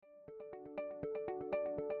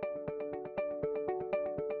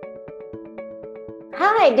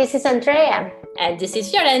Hi, this is Andrea. And this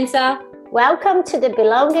is Fiorenza. Welcome to the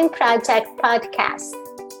Belonging Project podcast.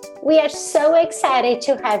 We are so excited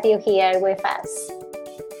to have you here with us.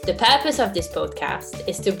 The purpose of this podcast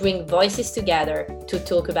is to bring voices together to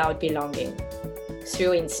talk about belonging.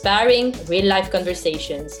 Through inspiring, real-life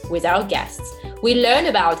conversations with our guests, we learn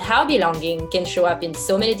about how belonging can show up in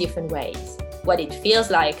so many different ways, what it feels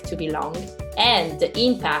like to belong, and the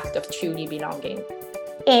impact of truly belonging.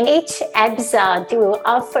 In each episode, we will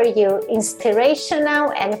offer you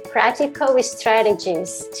inspirational and practical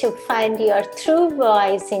strategies to find your true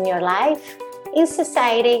voice in your life, in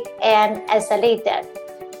society, and as a leader.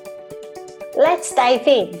 Let's dive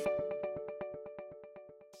in.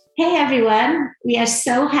 Hey everyone, we are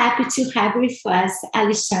so happy to have with us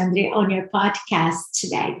Alexandre on your podcast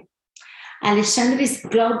today. Alexandre is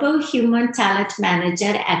Global Human Talent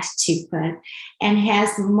Manager at Chipper and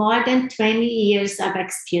has more than 20 years of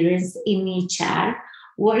experience in HR,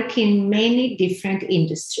 working in many different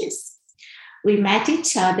industries. We met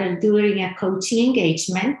each other during a coaching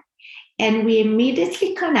engagement, and we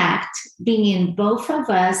immediately connect, being both of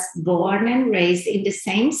us born and raised in the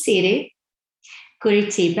same city,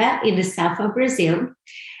 Curitiba, in the south of Brazil,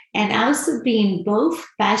 and also being both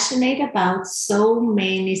passionate about so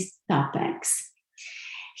many topics.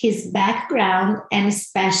 His background, and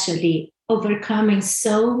especially overcoming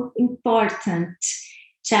so important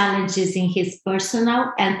challenges in his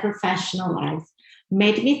personal and professional life,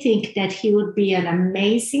 made me think that he would be an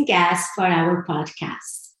amazing guest for our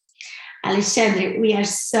podcast. Alexandre, we are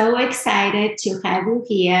so excited to have you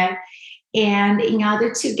here. And in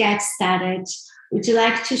order to get started, would you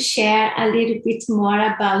like to share a little bit more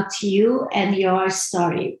about you and your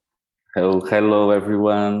story? Hello,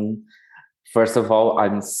 everyone. First of all,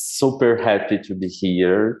 I'm super happy to be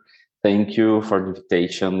here. Thank you for the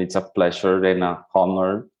invitation. It's a pleasure and an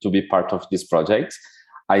honor to be part of this project.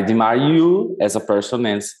 I admire you as a person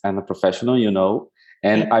and a professional,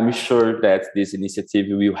 and I'm sure that this initiative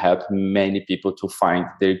will help many people to find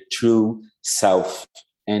their true self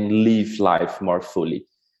and live life more fully.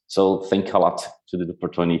 So thank you a lot to the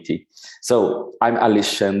opportunity. So I'm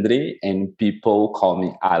Alexandre and people call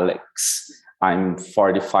me Alex. I'm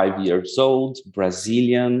 45 years old,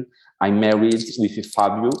 Brazilian. I'm married with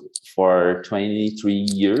Fabio for 23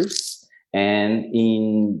 years. And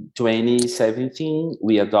in 2017,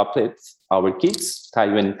 we adopted our kids,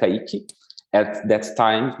 Caio and Kaique. At that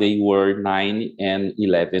time, they were 9 and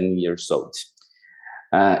 11 years old.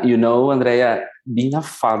 Andrea, being a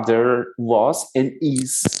father was and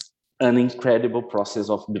is an incredible process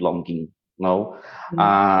of belonging.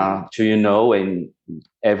 And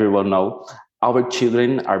everyone know, our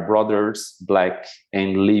children are brothers, Black,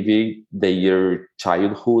 and living their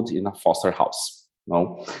childhood in a foster house.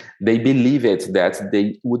 They believed that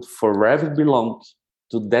they would forever belong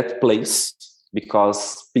to that place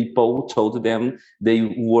because people told them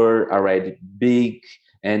they were already big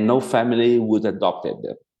and no family would adopt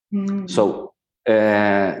them. So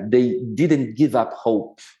they didn't give up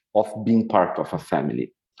hope of being part of a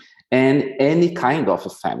family and any kind of a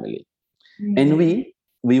family. And we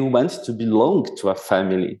want to belong to a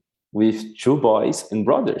family with two boys and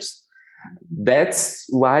brothers. That's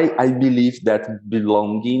why I believe that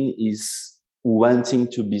belonging is wanting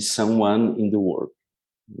to be someone in the world.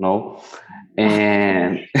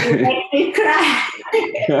 And you make me cry.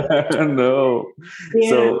 No. Yeah.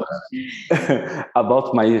 So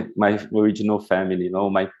about my original family,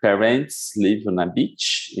 my parents live on a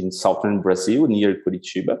beach in southern Brazil near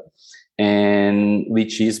Curitiba, and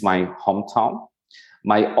which is my hometown.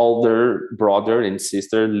 My older brother and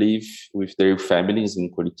sister live with their families in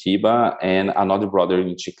Curitiba, and another brother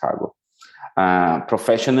in Chicago.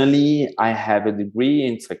 Professionally, I have a degree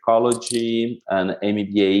in psychology, an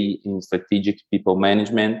MBA in strategic people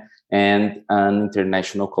management, and an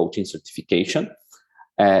international coaching certification.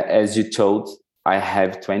 As you told, I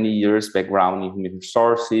have 20 years background in human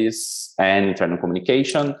resources and internal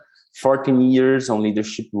communication, 14 years on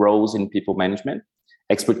leadership roles in people management,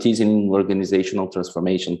 expertise in organizational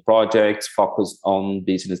transformation projects, focused on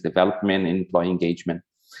business development and employee engagement.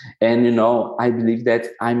 And, I believe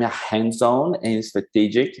that I'm a hands-on and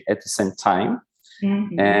strategic at the same time.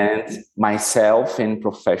 And myself and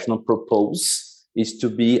professional purpose is to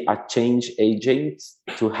be a change agent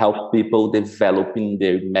to help people developing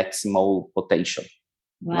their maximal potential.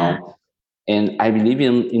 Wow. And I believe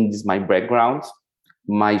in this, my background.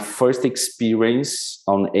 My first experience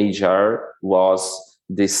on HR was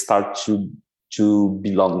the start to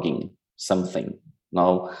belonging something.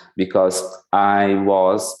 Because I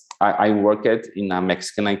worked in a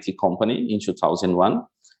Mexican IT company in 2001.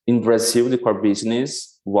 In Brazil, the core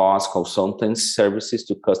business was consultant services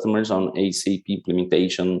to customers on SAP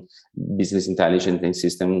implementation, business intelligence, and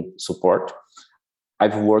system support.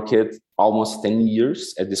 I've worked almost 10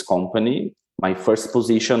 years at this company. My first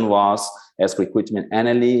position was as recruitment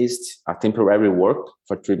analyst, a temporary work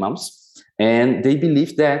for 3 months. And they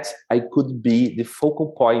believed that I could be the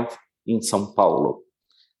focal point in São Paulo.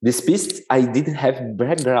 Despite I didn't have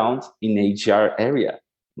background in HR area,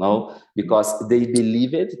 no, because they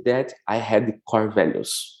believed that I had the core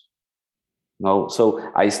values. No, so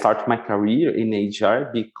I start my career in HR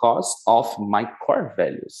because of my core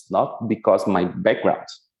values, not because my background.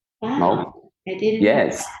 Wow, no, I didn't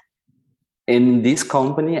yes. In this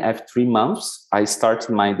company, after 3 months, I started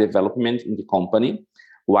my development in the company.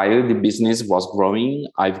 While the business was growing,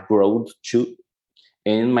 I've grown too.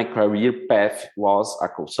 And my career path was a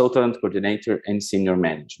consultant, coordinator, and senior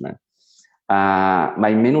management.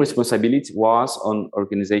 My main responsibility was on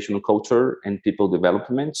organizational culture and people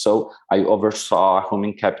development. So I oversaw a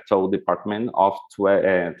human capital department of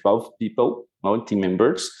 12 people, team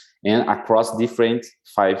members, and across different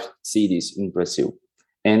 5 cities in Brazil.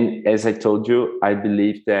 And as I told you, I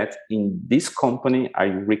believe that in this company, I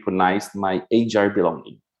recognized my HR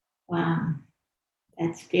belonging. Wow,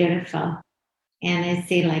 that's beautiful. And I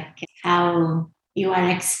see like how you are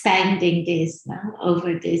expanding this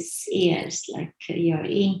over these years, like your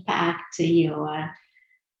impact, your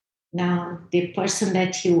now the person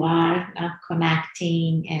that you are now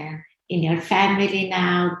connecting in your family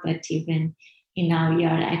now, but even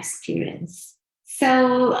your experience.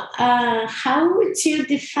 So how do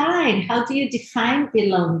you define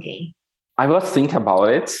belonging? I was thinking about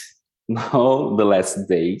it now the last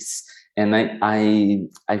days, and I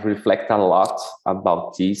reflect a lot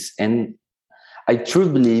about this, and I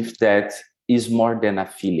truly believe that is more than a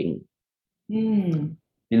feeling.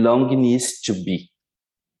 Belonging is to be.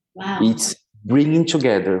 Wow. It's bringing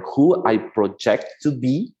together who I project to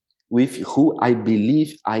be with who I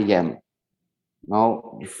believe I am.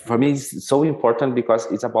 Now, for me, it's so important because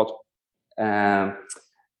it's about, I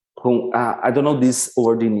don't know this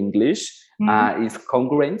word in English. It's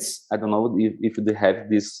congruence. I don't know if they have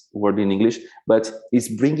this word in English, but it's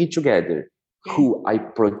bringing together who I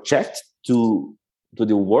project to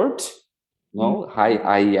the world, how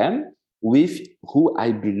I am, with who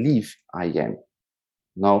I believe I am.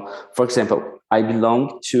 Now, for example, I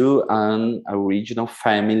belong to an original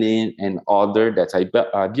family and other that I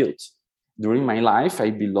built. During my life, I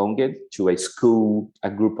belonged to a school, a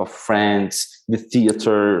group of friends, the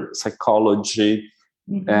theater, psychology.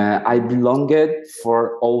 I belonged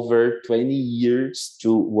for over 20 years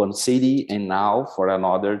to one city, and now for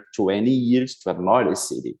another 20 years to another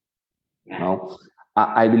city. Now,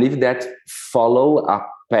 I believe that follow a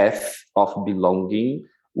path of belonging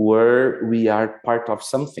where we are part of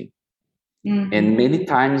something. And many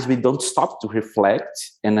times we don't stop to reflect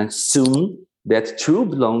and assume that true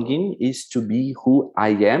belonging is to be who I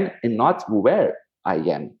am and not where I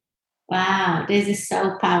am. Wow, this is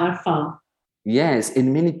so powerful. Yes,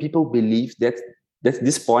 and many people believe that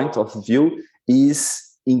this point of view is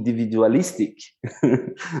individualistic.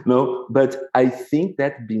 No, but I think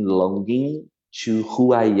that belonging to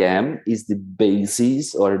who I am is the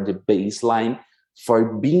basis or the baseline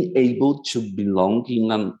for being able to belong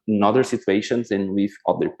in other situations and with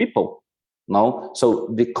other people. No, so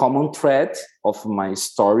the common thread of my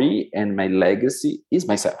story and my legacy is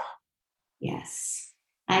myself. Yes,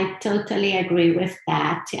 I totally agree with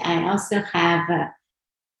that. I also have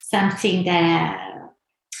something that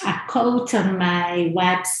a quote on my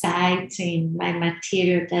website in my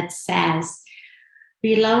material that says,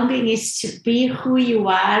 belonging is to be who you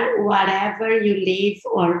are, whatever you live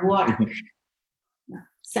or work.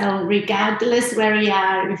 So regardless where you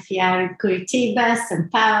are, if you are in Curitiba, São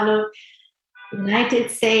Paulo, United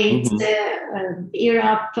States,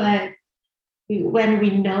 Europe, when we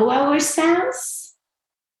know ourselves,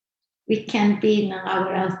 we can be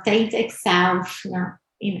our authentic self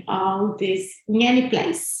in all this, in any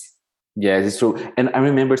place. Yes, it's true. And I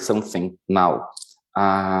remember something now.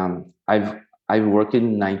 I've worked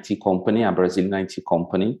in an IT company, a Brazilian IT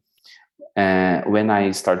company. When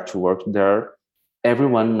I started to work there,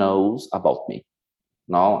 everyone knows about me,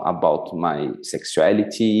 about my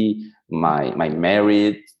sexuality, my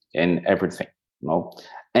marriage, and everything.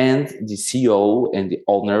 And the CEO and the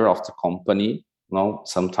owner of the company,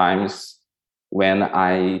 sometimes when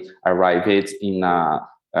I arrived in a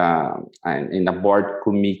board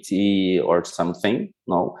committee or something,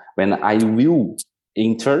 when I will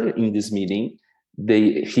enter in this meeting,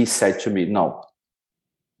 he said to me, no,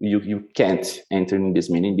 you can't enter in this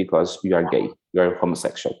meeting because you are gay, you are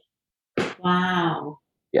homosexual. Wow.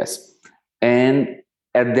 Yes. And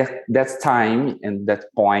at that time and that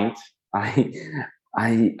point,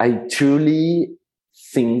 I truly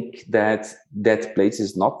think that that place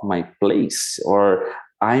is not my place, or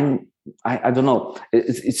I don't know.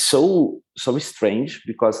 It's so strange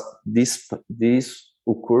because this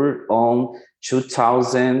occurred on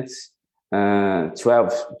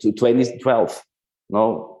 2012 to 2012,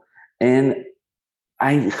 no, and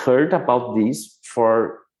I heard about this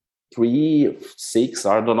for 3, 6,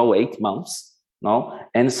 I don't know, 8 months, no,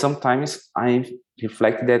 and sometimes I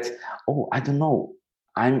reflect that, oh, I don't know,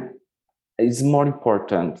 is more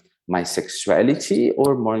important my sexuality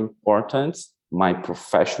or more important my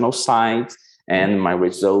professional side and my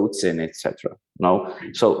results and etc. No,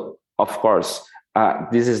 so of course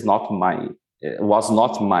this is not my was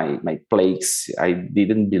not my place. I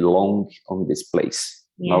didn't belong on this place.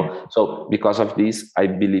 Yeah. No, so because of this, I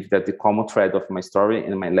believe that the common thread of my story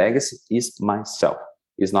and my legacy is myself.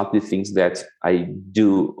 It's not the things that I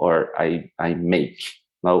do or I make.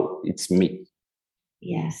 No, it's me.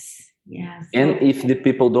 Yes. Yes. And if the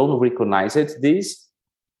people don't recognize it, this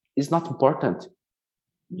is not important.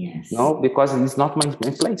 Yes. No, because it's not my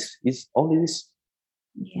place. It's only this.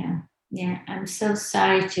 Yeah. Yeah. I'm so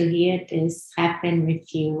sorry to hear this happen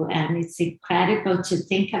with you. And it's incredible to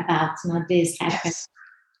think about, this happened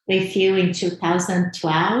with you in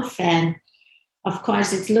 2012. And of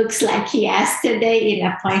course, it looks like yesterday in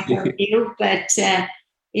a point of view, but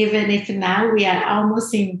even if now we are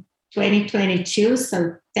almost in 2022,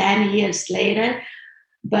 so 10 years later,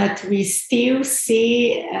 but we still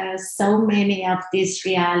see so many of these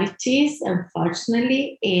realities,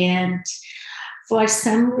 unfortunately. And for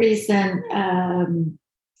some reason,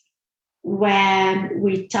 when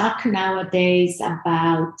we talk nowadays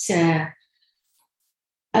about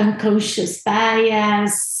unconscious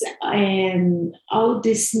bias and all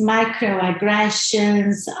these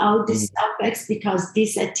microaggressions, all these topics, because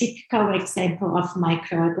this is a typical example of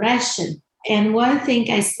microaggression. And one thing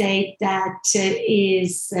I say that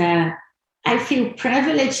is I feel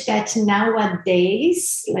privileged that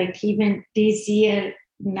nowadays, like even this year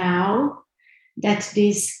now, that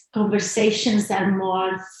these conversations are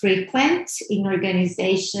more frequent in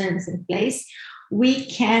organizations and places. We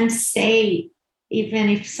can say, even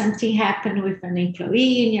if something happened with an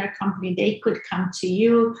employee in your company, they could come to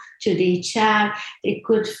you, to the HR, they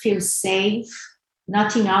could feel safe.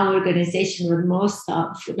 Not in our organization, but most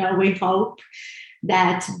of, we hope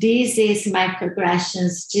that this is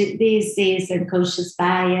microaggressions, this is unconscious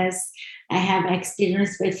bias. I have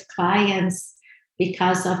experience with clients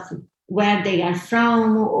because of where they are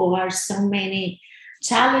from or so many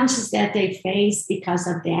challenges that they face because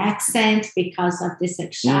of the accent, because of the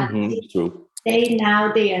sexuality. True. They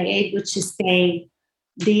are able to say,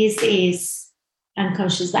 this is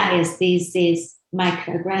unconscious bias, this is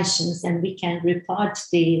microaggressions, and we can report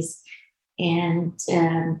this and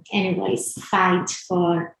anyways fight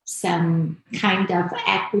for some kind of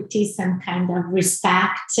equity, some kind of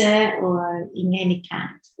respect or in any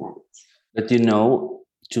kind. Right? But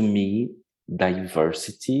to me,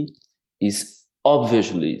 diversity is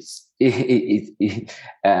obviously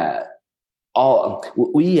all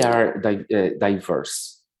we are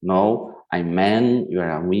diverse. No, I'm man, you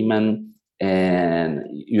are a woman, and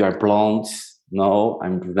you are blonde. No,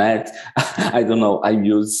 I'm brunette. I don't know. I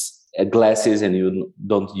use glasses, and you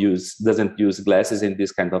doesn't use glasses, and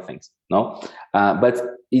these kind of things. No, but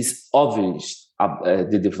it's obvious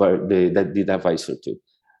the diversity.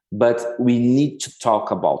 But we need to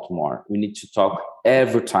talk about more. We need to talk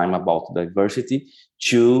every time about diversity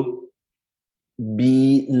to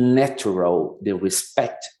be natural, the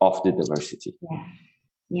respect of the diversity.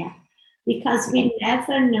 Yeah. Because we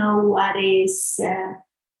never know what is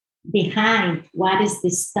behind, what is the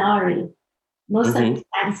story. Most of the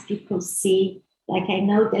times people see, like I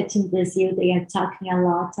know that in Brazil, they are talking a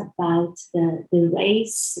lot about the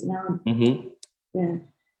race,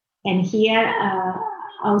 and here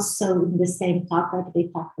also in the same topic, they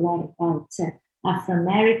talk a lot about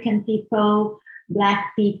Afro-American people,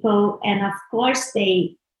 Black people, and of course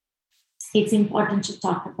it's important to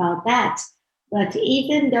talk about that. But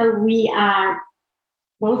even though we are,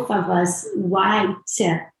 both of us, white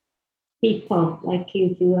people, like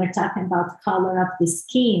if you are talking about color of the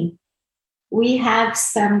skin, we have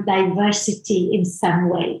some diversity in some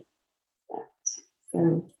way.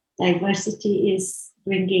 So diversity is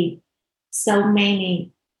bringing so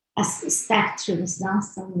many spectrums, not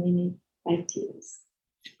so many criteria.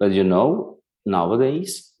 But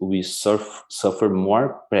nowadays we suffer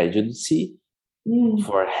more prejudice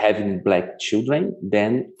for having Black children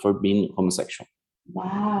than for being homosexual.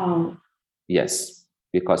 Wow. Yes,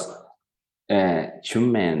 because two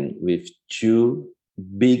men with two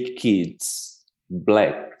big kids,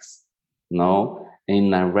 blacks, no,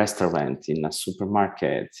 in a restaurant, in a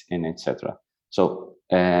supermarket, and etc. So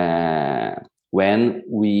when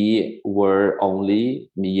we were only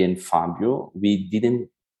me and Fabio, we didn't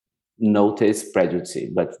notice prejudice,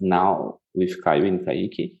 but now with Caio and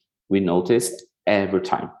Kaique, we noticed every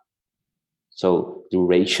time. So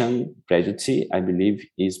duration prejudice, I believe,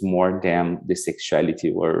 is more than the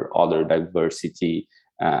sexuality or other diversity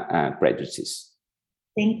prejudices.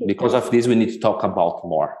 Thank you. Because of this, we need to talk about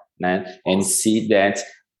more, and see that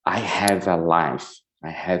I have a life, I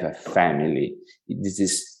have a family. This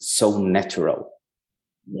is so natural.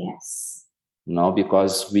 Yes. No,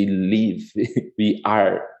 because we live, we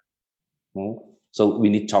are. No? So we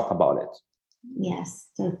need to talk about it. Yes,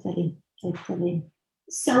 totally.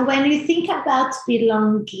 So when you think about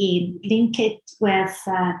belonging, link it with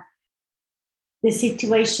the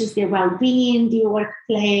situations, the well-being, the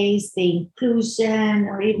workplace, the inclusion,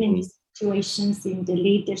 or even the situations in the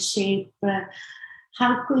leadership.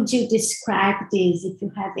 How could you describe this? If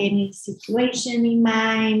you have any situation in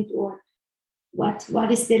mind, or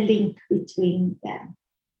what is the link between them?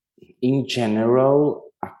 In general,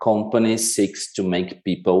 a company seeks to make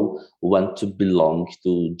people want to belong,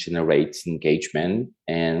 to generate engagement,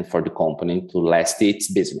 and for the company to last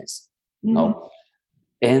its business. Mm-hmm. No?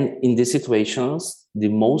 And in these situations, the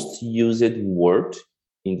most used word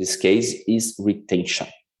in this case is retention.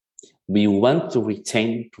 We want to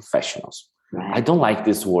retain professionals. Right. I don't like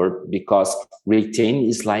this word because retain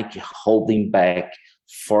is like holding back,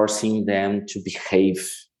 forcing them to behave.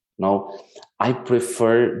 No, I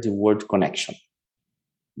prefer the word connection.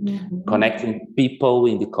 Mm-hmm. Connecting people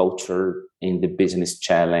in the culture, in the business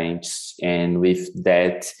challenge, and with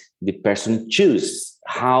that, the person chooses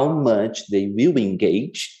how much they will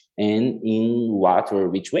engage and in what or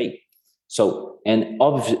which way. So, and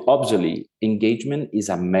obviously, engagement is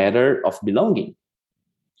a matter of belonging.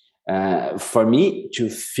 For me to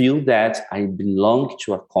feel that I belong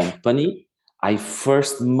to a company, I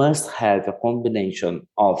first must have a combination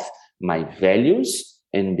of my values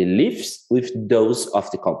and beliefs with those of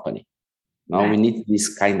the company. Now we need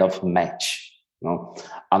this kind of match. No?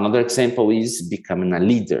 Another example is becoming a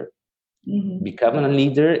leader. Mm-hmm. Becoming a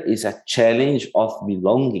leader is a challenge of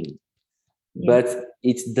belonging, but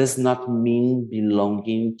it does not mean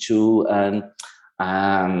belonging to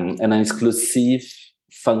an exclusive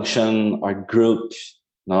function or group.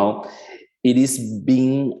 No, it is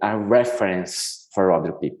being a reference for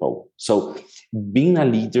other people. So being a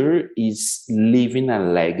leader is leaving a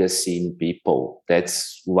legacy in people.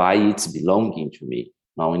 That's why it's belonging to me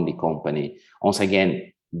now in the company. Once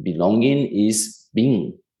again, belonging is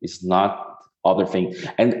being, it's not other thing.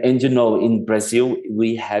 And in Brazil,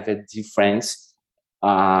 we have a difference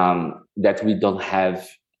that we don't have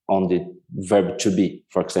on the verb to be,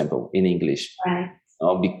 for example, in English. Right.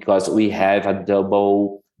 Because we have a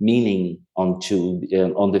double meaning on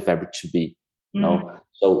the verb to be. No,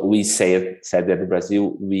 so we said that in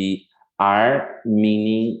Brazil we are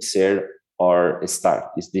meaning ser or estar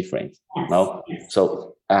is different. Yes. No,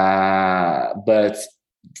 so but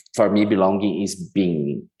for me belonging is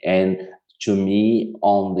being, and to me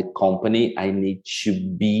on the company I need to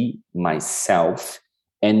be myself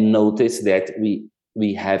and notice that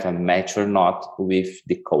we have a match or not with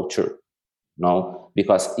the culture. No,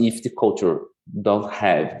 because if the culture don't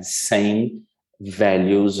have the same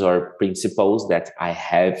values or principles that I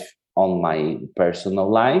have on my personal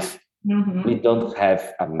life, mm-hmm. we don't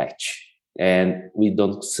have a match and we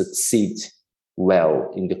don't succeed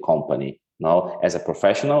well in the company, no, as a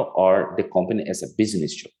professional or the company as a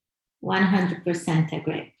business too. 100%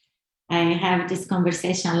 agree. I have this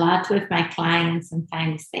conversation a lot with my clients.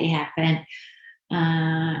 Sometimes they happen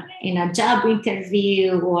in a job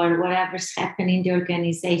interview or whatever's happening in the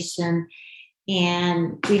organization.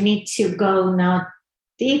 And we need to go now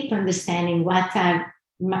deep understanding what are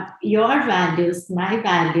your values, my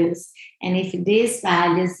values, and if these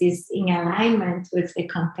values is in alignment with the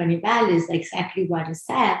company values, exactly what you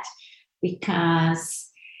said, because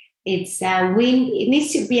it's a win. It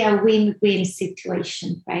needs to be a win-win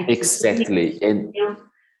situation, right? Exactly. And feel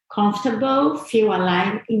comfortable, feel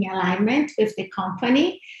in alignment with the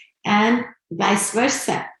company, and vice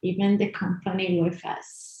versa, even the company with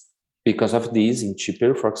us. Because of this, in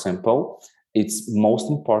Chipper, for example, it's most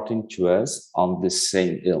important to us on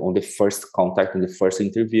the first contact, in the first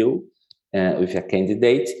interview with a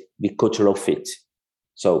candidate, the cultural fit.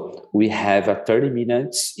 So we have a 30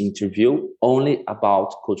 minutes interview only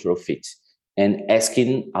about cultural fit and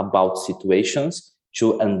asking about situations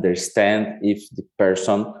to understand if the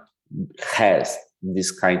person has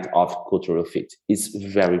this kind of cultural fit. It's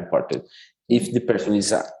very important. If the person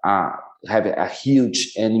is have a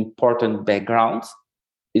huge and important background,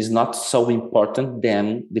 is not so important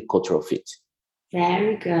than the cultural fit.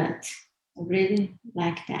 Very good. I really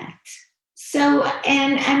like that. So,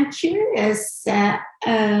 and I'm curious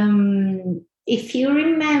if you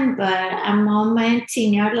remember a moment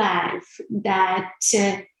in your life that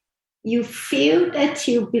you feel that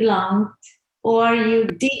you belonged or you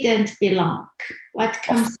didn't belong. What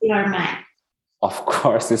comes to your mind? Of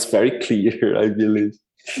course, it's very clear, I believe.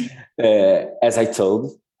 As I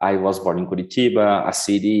told, I was born in Curitiba, a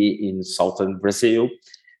city in southern Brazil.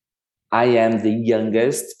 I am the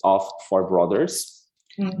youngest of four brothers.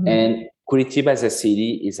 Mm-hmm. And Curitiba as a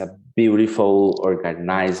city is a beautiful,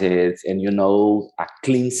 organized, and a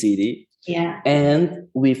clean city. Yeah. And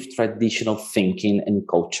with traditional thinking and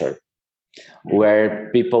culture, where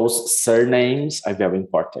people's surnames are very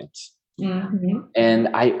important. Mm-hmm. And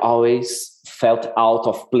I always felt out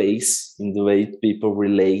of place in the way people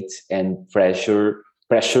relate and pressure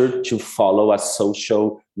to follow a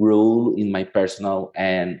social rule in my personal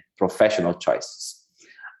and professional choices.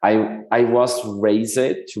 I was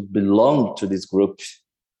raised to belong to this group,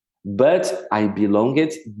 but I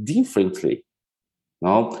belonged differently.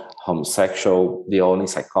 No, homosexual, the only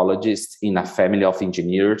psychologist in a family of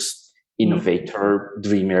engineers, innovator,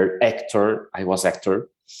 dreamer, actor. I was actor.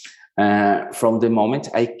 From the moment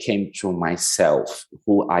I came to myself,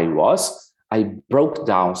 who I was, I broke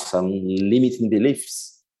down some limiting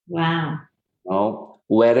beliefs. Wow.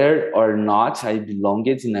 Whether or not I belonged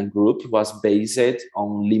in a group was based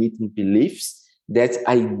on limiting beliefs that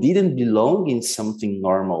I didn't belong in something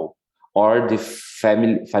normal or the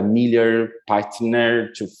familiar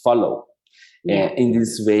partner to follow. Yeah. In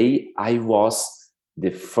this way, I was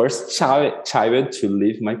the first child to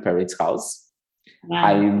leave my parents' house. Wow.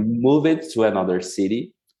 I moved to another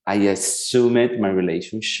city. I assumed my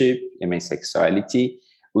relationship and my sexuality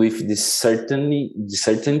with the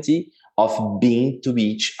certainty of being to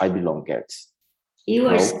which I belonged. You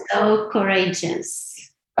were so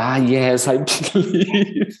courageous. Yes, I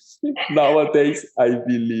believe. Nowadays, I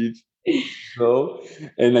believe.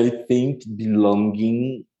 And I think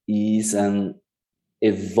belonging is an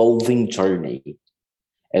evolving journey.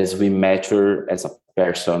 As we mature as a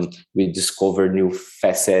person, we discover new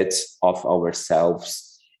facets of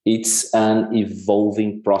ourselves. It's an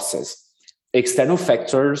evolving process. External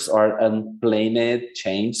factors or unplanned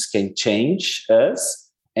change can change us.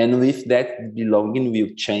 And with that, belonging will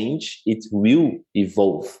change. It will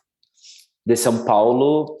evolve. In São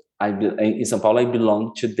Paulo, I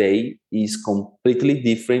belong today is completely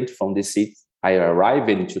different from the city I arrived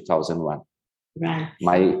in 2001. Right.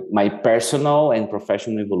 My personal and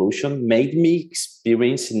professional evolution made me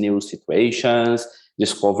experience new situations,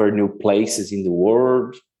 discover new places in the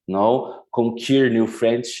world, conquer new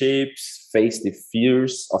friendships, face the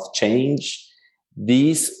fears of change.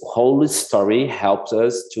 This whole story helps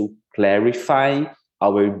us to clarify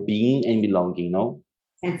our being and belonging,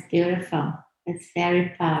 That's beautiful. That's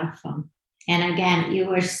very powerful. And again, you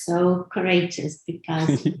were so courageous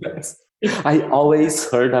because yes. I always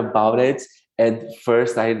heard about it. At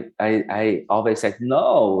first, I always said,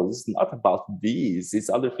 no, it's not about this. It's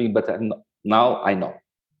other thing. But now I know.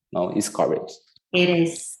 No, it's courage. It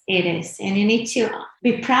is. And you need to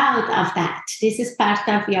be proud of that. This is part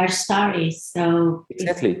of your story. So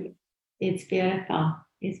exactly. It's beautiful.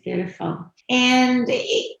 It's beautiful. And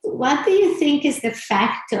what do you think is the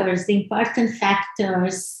important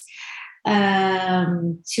factors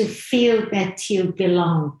to feel that you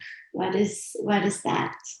belong? What is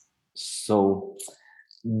that? So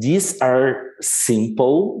these are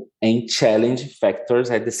simple and challenging factors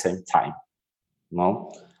at the same time.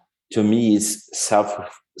 To me, it's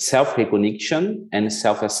self-recognition and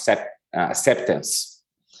self-acceptance.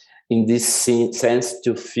 In this sense,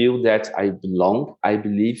 to feel that I belong, I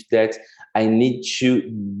believe that I need to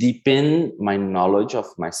deepen my knowledge of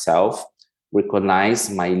myself, recognize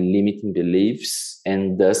my limiting beliefs,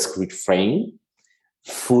 and thus refrain,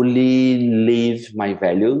 fully live my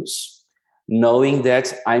values, knowing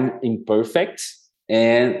that I'm imperfect,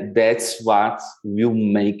 and that's what will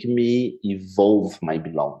make me evolve my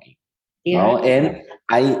belonging. Yeah. And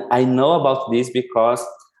I know about this because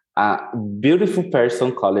a beautiful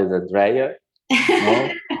person called Andrea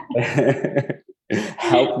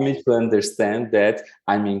helped me to understand that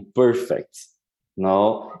I'm imperfect.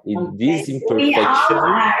 This imperfection. We all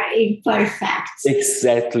are imperfect.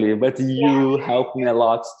 Exactly, but you helped me a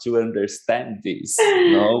lot to understand this,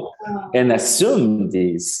 and assume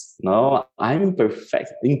this. I'm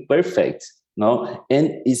imperfect, and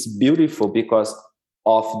it's beautiful because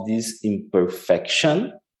of this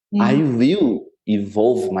imperfection. I will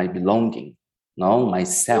evolve my belonging, know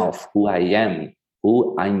myself, who I am,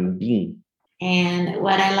 who I'm being. And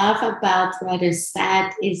what I love about what you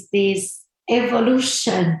said is this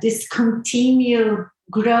evolution, this continue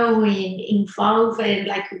growing, evolving.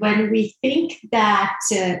 Like when we think that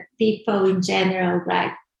people in general,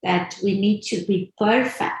 right, that we need to be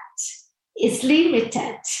perfect, it's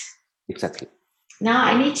limited. Exactly. Now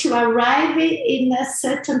I need to arrive in a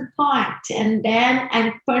certain point and then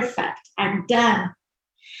I'm perfect, I'm done.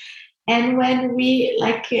 And when we,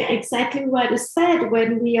 like exactly what you said,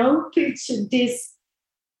 when we open to this,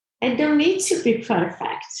 I don't need to be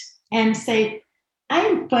perfect and say,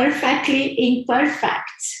 I'm perfectly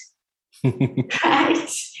imperfect. Right?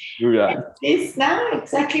 Yeah. It's now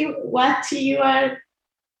exactly what's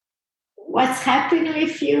happening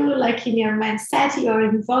with you, like in your mindset, you're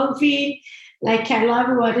involving. Like I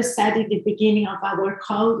love what you said in the beginning of our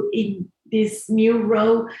call, in this new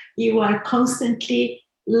role, you are constantly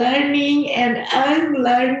learning and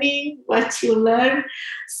unlearning what you learn.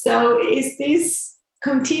 So it's this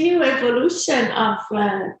continual evolution of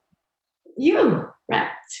you,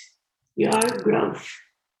 right? Your growth.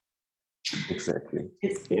 Exactly.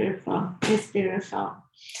 It's beautiful. It's beautiful.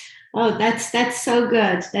 Oh, that's so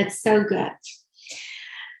good. That's so good.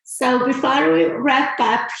 So before we wrap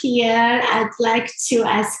up here, I'd like to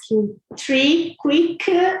ask you 3 quick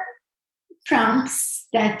prompts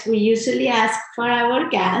that we usually ask for our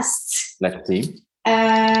guests. Let's see.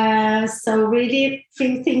 So really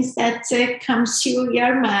 3 things that comes to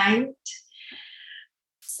your mind.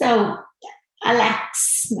 So,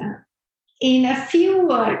 Alex, in a few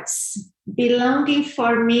words, belonging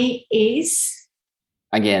for me is?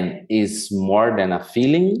 Again, is more than a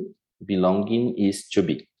feeling. Belonging is to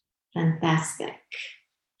be. Fantastic.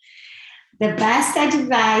 The best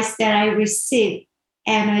advice that I received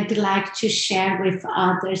and I'd like to share with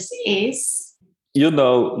others is?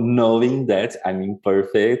 Knowing that I'm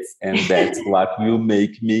imperfect and that's what will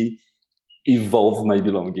make me evolve my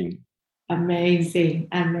belonging. Amazing,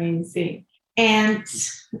 amazing. And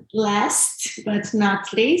last but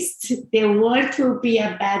not least, the world will be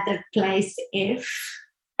a better place if?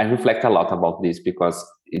 I reflect a lot about this because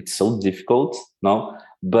it's so difficult, no?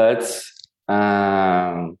 But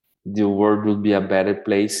the world will be a better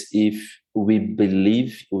place if we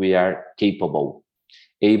believe we are capable,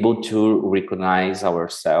 able to recognize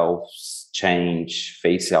ourselves, change,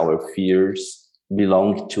 face our fears,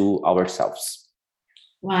 belong to ourselves.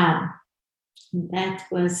 Wow, that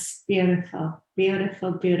was beautiful,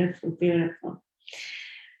 beautiful, beautiful, beautiful.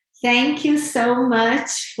 Thank you so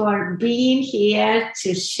much for being here,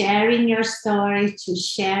 to sharing your story, to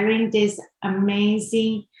sharing this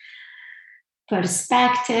amazing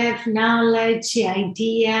perspective, knowledge,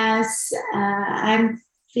 ideas. I'm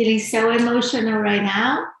feeling so emotional right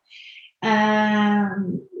now.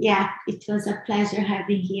 It was a pleasure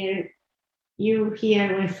having you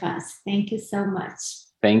here with us. Thank you so much.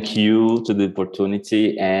 Thank you to the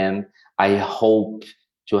opportunity, and I hope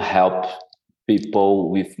to help people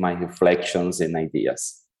with my reflections and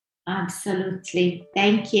ideas. Absolutely.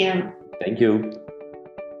 Thank you. Thank you.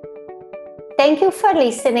 Thank you for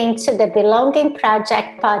listening to the Belonging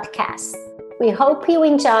Project podcast. We hope you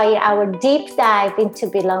enjoy our deep dive into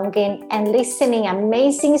belonging and listening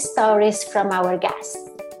amazing stories from our guests.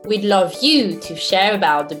 We'd love you to share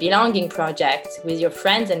about the Belonging Project with your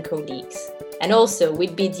friends and colleagues. And also,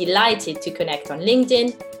 we'd be delighted to connect on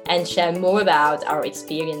LinkedIn and share more about our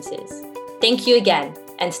experiences. Thank you again,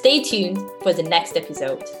 and stay tuned for the next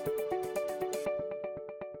episode.